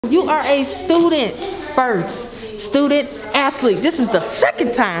You are a student first. Student athlete. This is the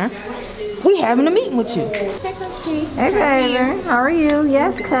second time we having a meeting with you. Hey baby, how are you?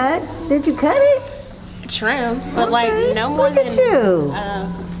 Yes, cut. Did you cut it? Trim, but like no more than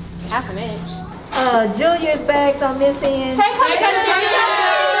half an inch. Junior's bags on this end. Hey,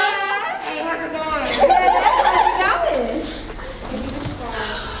 how's it going?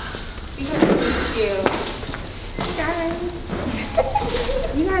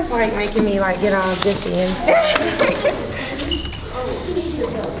 You guys like making me like get all gushy and stuff.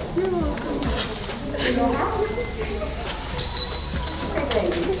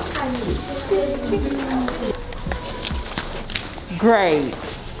 Grades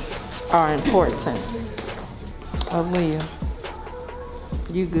are important. Aaliyah,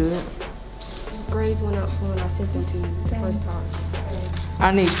 you good? Grades went up when I sent them to you the first time.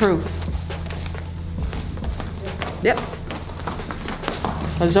 I need proof. Yep.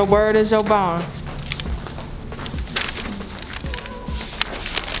 Cause your word is your bond.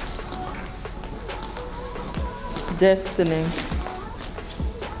 Destiny.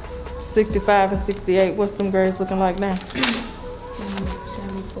 65 and 68. What's them grades looking like now?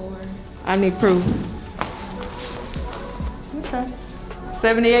 74. I need proof. Okay.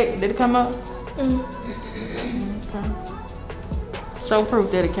 78. Did it come up? Okay. Show proof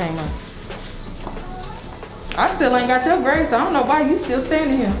that it came up. I still ain't got your grades, so I don't know why you still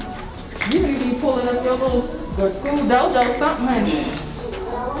standing here. You need to be pulling up your little school dojo something, honey.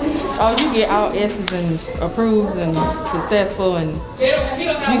 Oh, you get all S's and approved and successful, and you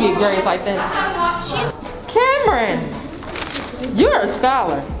get grades like that. Cameron, you're a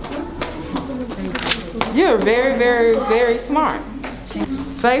scholar. You're very, very, very smart.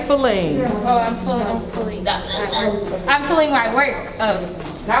 Faithfuline. Oh, I'm pulling my work.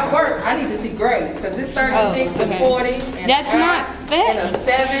 Not work. I need to see grades because it's 36 and 40 and that's not that. And a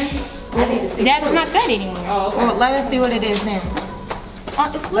 7. I need to see. That's proof. not that anymore. Oh, okay. Well, let us see what it is now. It's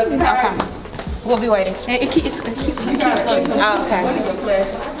okay. We'll be waiting. It keeps Oh, okay.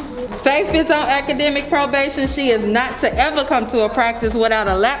 Faith is on academic probation. She is not to ever come to a practice without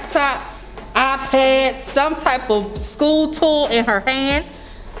a laptop, iPad, some type of school tool in her hand.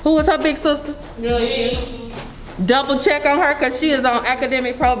 Who was her big sister? Double check on her because she is on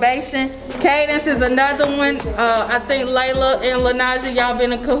academic probation. Cadence is another one. I think Layla and Lanaja, y'all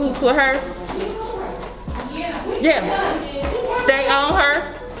been in cahoots with her. Yeah. Stay on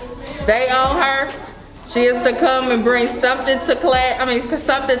her. Stay on her. She is to come and bring something to class. I mean,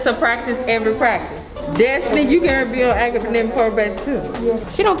 something to practice every practice. Destiny, you can be on academic probation too.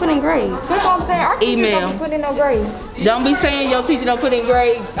 She don't put in grades. That's what I'm saying. Our teacher don't put in no grades. Don't be saying your teacher don't put in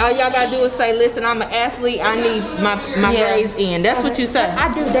grades. All y'all gotta do is say, listen, I'm an athlete. I need my grades in. That's what you say. I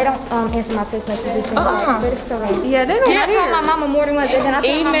do. They don't answer my text messages. But it's still right. Yeah, they don't. I told my mama more than once. And then I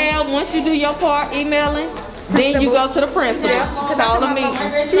told email, once you do your part, emailing, then you go to the principal. Call the meeting.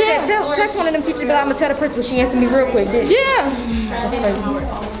 She said, text one of them teachers, but I'm gonna tell the principal. She answered me real quick. Yeah. That's crazy.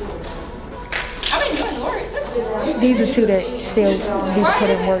 These are two that still need to put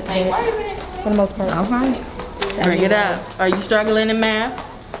in work, but for the most part. Okay. Bring it up. Are you struggling in math?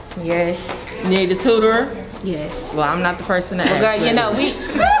 Yes. You need a tutor? Yes. Well, I'm not the person to ask. Well, girl, you know, you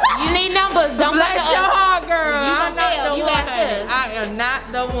need numbers. Don't bless your heart, girl. I'm not the one. I am not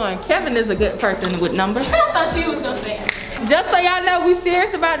the one. Kevin is a good person with numbers. I thought she was gonna say it. Just so y'all know, we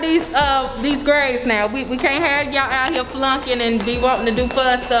serious about these grades now. We can't have y'all out here flunking and be wanting to do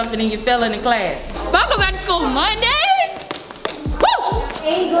fun stuff and then you failing in class. But I'm going back to school Monday. Woo!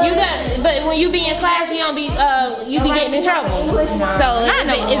 But when you be in class, you don't be you be getting in trouble. So is it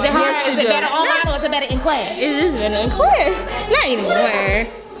hard? Is it better online or is it better in class? It is better in class. Not anymore.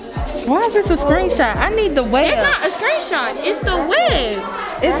 Why is this a screenshot? I need the web. It's not a screenshot. It's the web.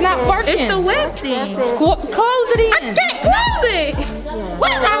 It's not working. It's the web thing. Close it in. I can't close it.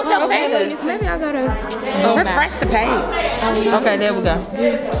 What is wrong with your face? Maybe I gotta refresh the page. Okay, there we go.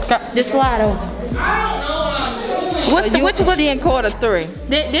 Just slide over. Which was she in quarter 3?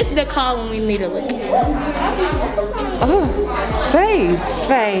 This is the column we need to look at. Oh, Faith.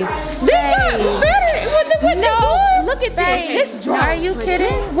 This got better with the look at this. This drop. Are you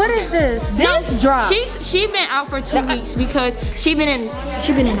kidding? What is this? This drop. She been out for 2 weeks because she been in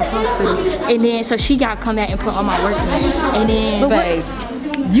the hospital, and then so she got to come back and put all my work in, and then. Babe,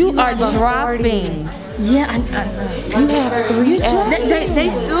 you are dropping. Yeah, you have 3 F's. They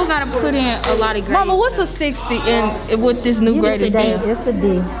still gotta put in a lot of grades. Mama, what's a 60 in with this new grade? It's a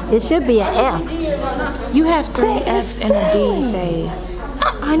D. It should be an F. You have 3 F's and a D, babe.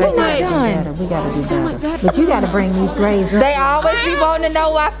 I I know We gotta do better. But you gotta bring these grades up. They always be wanting to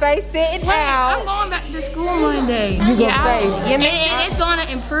know why Faye sitting I'm out. going back to school Monday. You go, babe. And it's going to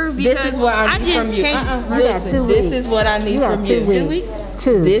improve because This is what I need from you. Listen, this is what I need from you. 2 weeks?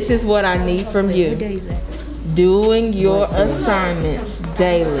 2. This is what I need from you. Doing your assignments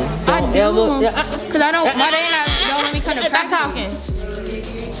daily. I do. Because I don't, my dad don't let me come to practice.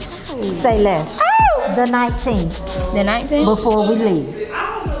 Say less. The 19th. The 19th? Before we leave.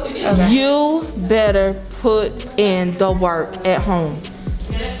 Okay. You better put in the work at home.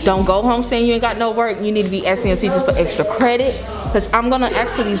 Don't go home saying you ain't got no work. You need to be asking your teachers for extra credit. Because I'm going to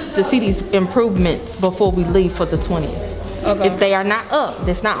ask for to see these improvements before we leave for the 20th. Okay. If they are not up,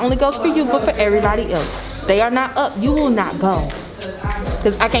 this not only goes for you, but for everybody else. They are not up, you will not go.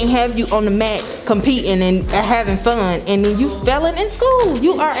 Because I can't have you on the mat competing and having fun and then you failing in school.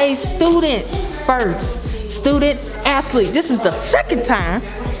 You are a student first. Student athlete. This is the second time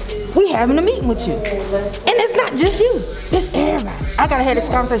we having a meeting with you. And it's not just you, it's everybody. I gotta have this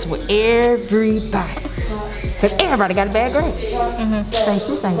conversation with everybody. Because everybody got a bad grade. Thank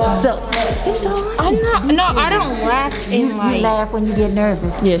you. So, it's all right. I'm not, no, I don't laugh in You like. laugh when you get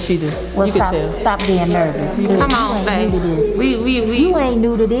nervous. Yeah, she do. Well, You can tell. stop being nervous. Come on, babe. You ain't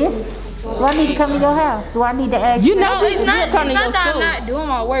new to this. Do I need to come to your house? Do I need to ask You you? know, It's not coming to your that I'm school. not doing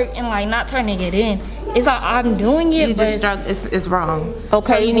my work and like not turning it in. It's like I'm doing it, You but just struck, it's wrong.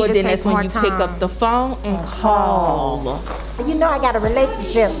 Okay, So you need well to then take that's when more you time. pick up the phone and call. You know I got a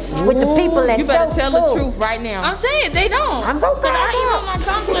relationship with the people at You better your tell school. the truth right now. I'm saying they don't. I'm gonna Cause I find emailed my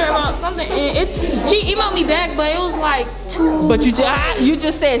counselor about something and she emailed me back, but it was like 2. But you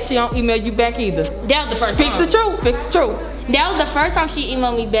just said she don't email you back either. That was the first Fix time. the truth, fix the truth. That was the first time she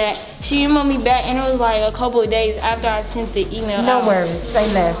emailed me back. She emailed me back and it was like a couple of days after I sent the email No out. worries. Say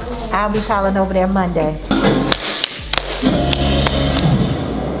less. I'll be calling over there Monday.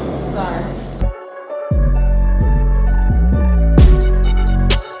 Sorry.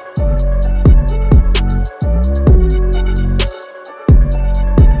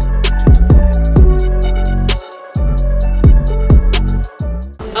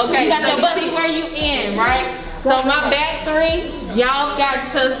 Okay, so you see where you in, right? So my back 3, y'all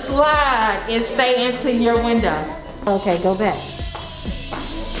got to slide and stay into your window. Okay, go back.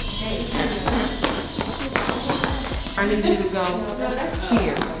 I need you to go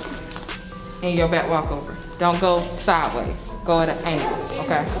here in your back walkover. Don't go sideways. Go at an angle,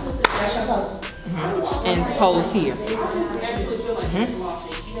 okay? And pose here.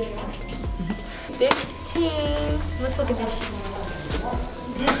 15. Let's look at this.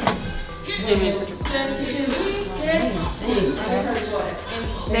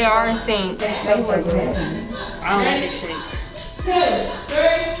 They are in sync. I don't like this shit. 2, 3.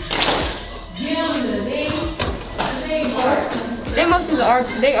 Their motions are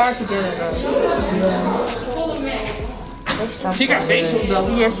together though. She got facial though.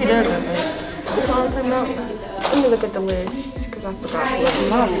 Yeah, she does. Let me look at the list because I forgot.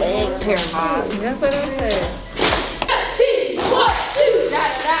 My leg paralyzed. That's what I said.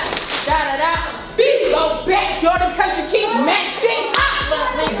 Go back, Jordan, because you keep messing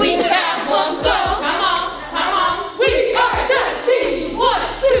up. We have one go. Come on. We are the team.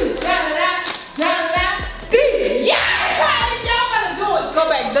 1, 2. Yeah! Y'all better do it. Go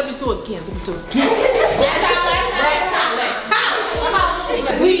back. Let me do it again. Last time. Come on.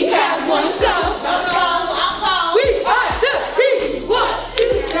 We have one go. We are the team. 1, 2.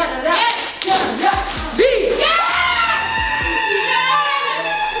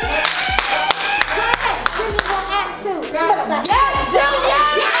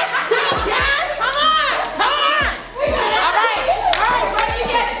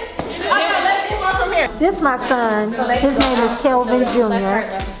 This is my son. His name is Kelvin Jr.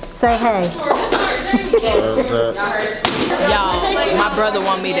 Say hey. Y'all, my brother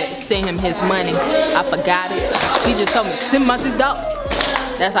want me to send him his money. I forgot it. He just told me, send my his dog.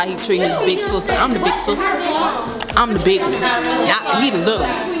 That's how he treat his big sister. I'm the big sister. I'm the big one. Not, he the little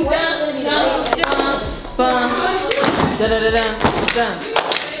one.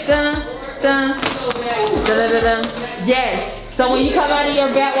 Yes. So when you come out of your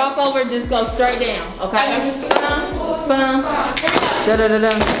back walkover, just go straight down, okay?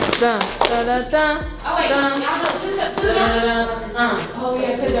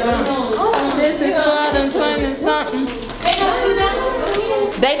 This is for them 20-something.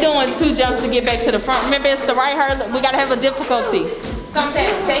 They doing 2 jumps to get back to the front. Remember, it's the right hurdle. We gotta have a difficulty. So I'm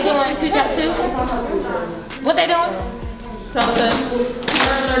saying they doing 2 jumps too? What they doing? Toe touch.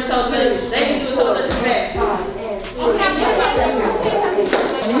 Toe touch. They need to do toe touch back.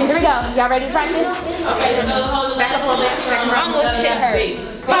 we go. Y'all ready to practice? Okay, so hold back up a little bit. I almost hit her.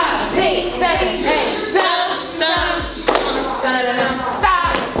 5, 6, 7, 8. Stop.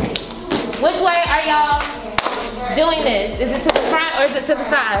 Which way are y'all doing this? Is it to the front or is it to the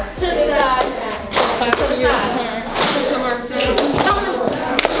side? To the side. To the side.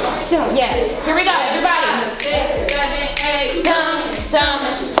 Yes. Here we go, everybody. 6, 7, 8.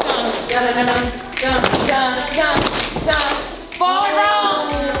 Forward roll.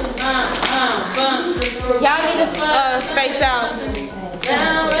 Y'all need to space out.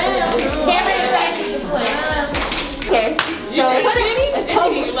 Okay. So put it.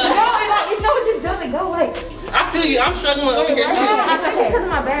 No, it just doesn't go like. I feel you. I'm struggling over here too. I think it's because of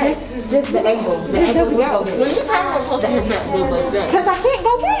my back. Just the angle. The angle is go. When you try to go close to your back, do like that. Because I can't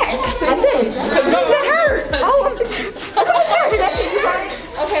go back. Like this. It hurts. Oh,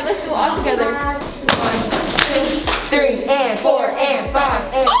 okay, let's do it all together. 1, 2, 3, and 4, and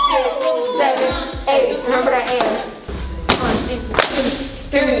 5, and 6, 7, 8. Remember that and. 1, 2,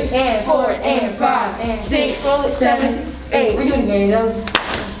 3, and 4, and 5, and 6, 7, 8. We're doing again, those.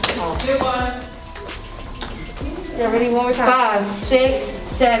 Yeah, ready? One more time. 5, 6,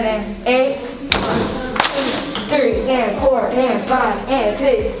 7, 8. 1, 2, 3, and 4, and 5, and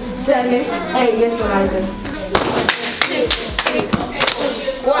 6, 7, 8. Yes, what I do. 6, 3,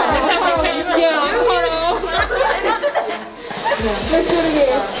 1. Yeah, hold on. Let's do it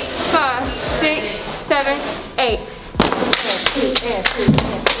again. 5, 6, 7, 8. 2 and 3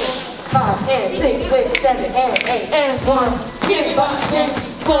 and 4, 5 and 6, 7 and 8 and 1, 2, 5 and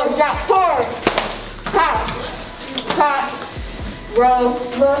 4. Drop forward. Top. Roll.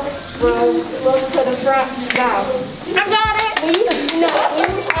 Look to the front. Down. I got it.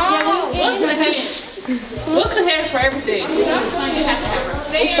 What's the hair for everything?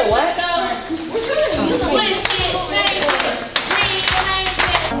 It's the what?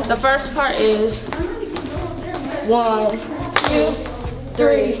 The first part is 1, 2,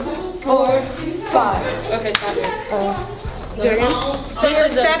 3, 4, 5. Okay, stop it. So you're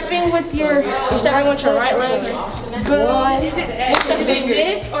stepping with your right leg. One. Is it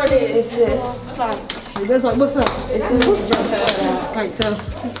this or this? It's this. It's like, what's up? Right, so.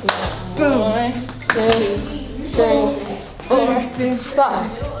 Boom. 1, 2, 3, 4, 5,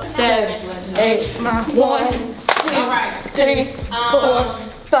 7, 8. 1, 2, 3, 4,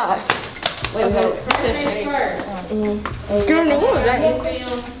 5. Wait. Girl, what was that?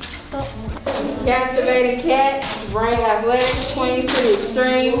 Captivating Cats, Rain Athletics, Queen City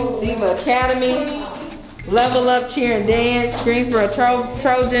Extreme, Diva Academy, Level Up Cheer and Dance, Greensboro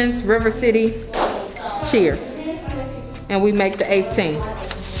Trojans, River City Cheer. And we make the 18.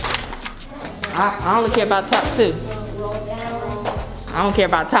 I only care about top 2. I don't care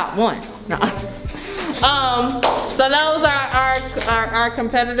about top 1. No. So those are our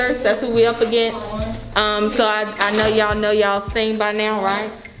competitors. That's who we up against. So I know y'all's theme by now,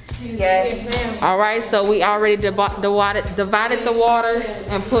 right? Yes. All right, so we already divided the water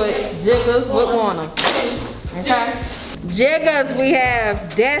and put jiggers with one of them. Okay. Jiggers, we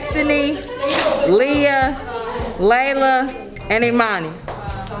have Destiny, Leah, Layla, and Imani.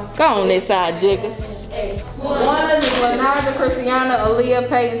 Go on this side, jiggers. One is Lenarda, Christiana, Aaliyah,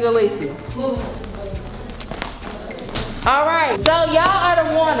 Peyton, Jaleesa. All right, so y'all are the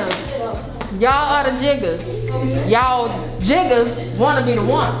winners. Y'all are the jiggers. Y'all jiggers want to be the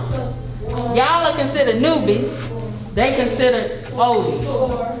ones. Y'all are considered newbies. They considered oldies.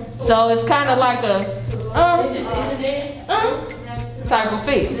 So it's kind of like a type of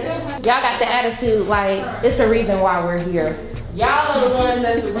feel. Y'all got the attitude like it's a reason why we're here. Y'all are the ones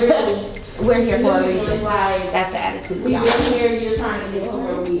that's really We're here for a reason. like That's the attitude. we've been here. You're trying to get to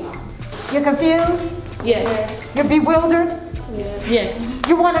where we are. You're confused? Yes. You're bewildered? Yes.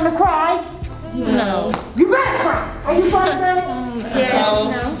 You want him to cry? No. You better cry. Are you frustrated? Yes.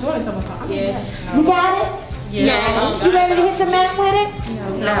 Yes. You got it? Yes. You ready to hit the mat with it?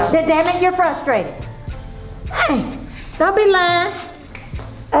 No. Then damn it, you're frustrated. Hey, don't be lying.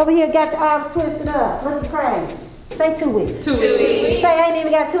 Over here, got your arms twisted up. Look crazy. Say 2 weeks. 2 weeks. Say I ain't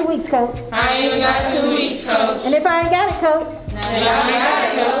even got 2 weeks, coach. I ain't even got 2 weeks, coach. And if I ain't got it, coach, I ain't got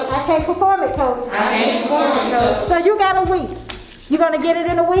it, coach. I can't perform it, coach. I can't perform it, coach. So you got a week. You gonna get it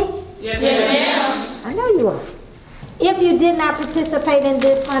in a week? Yes, ma'am. I know you are. If you did not participate in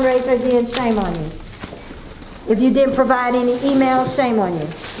this fundraiser, then shame on you. If you didn't provide any emails, shame on you.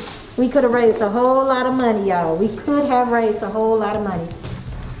 We could have raised a whole lot of money, y'all. We could have raised a whole lot of money.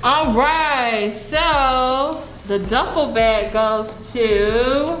 All right, so the duffel bag goes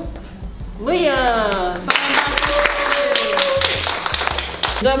to Leah.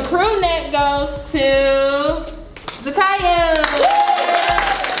 The crew neck goes to Zakaya.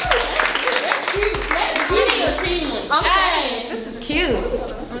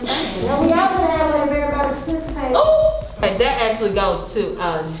 actually goes to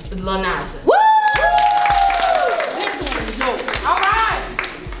Lanaja. Woo! All right.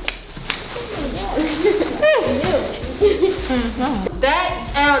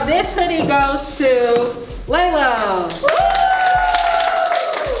 This hoodie goes to Layla.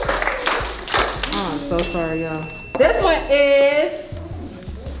 Oh, I'm so sorry, y'all. This one is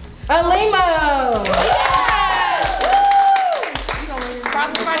Alimo.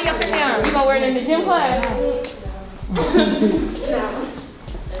 Cross somebody up in there. You gonna wear it in the gym class?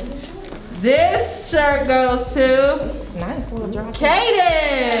 This shirt goes to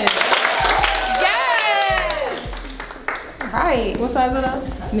Kaden. Yes. Right. What size are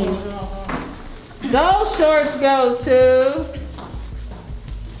those? Me. Those shorts go to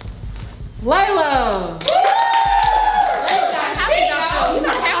Layla. You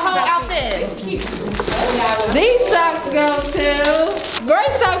gotta have a whole outfit. These socks go to, gray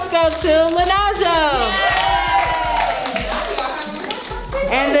socks go to Lanaja.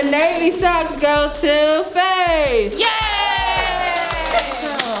 And the navy socks go to Faith. Yay!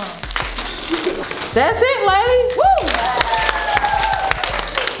 That's it, ladies. Woo!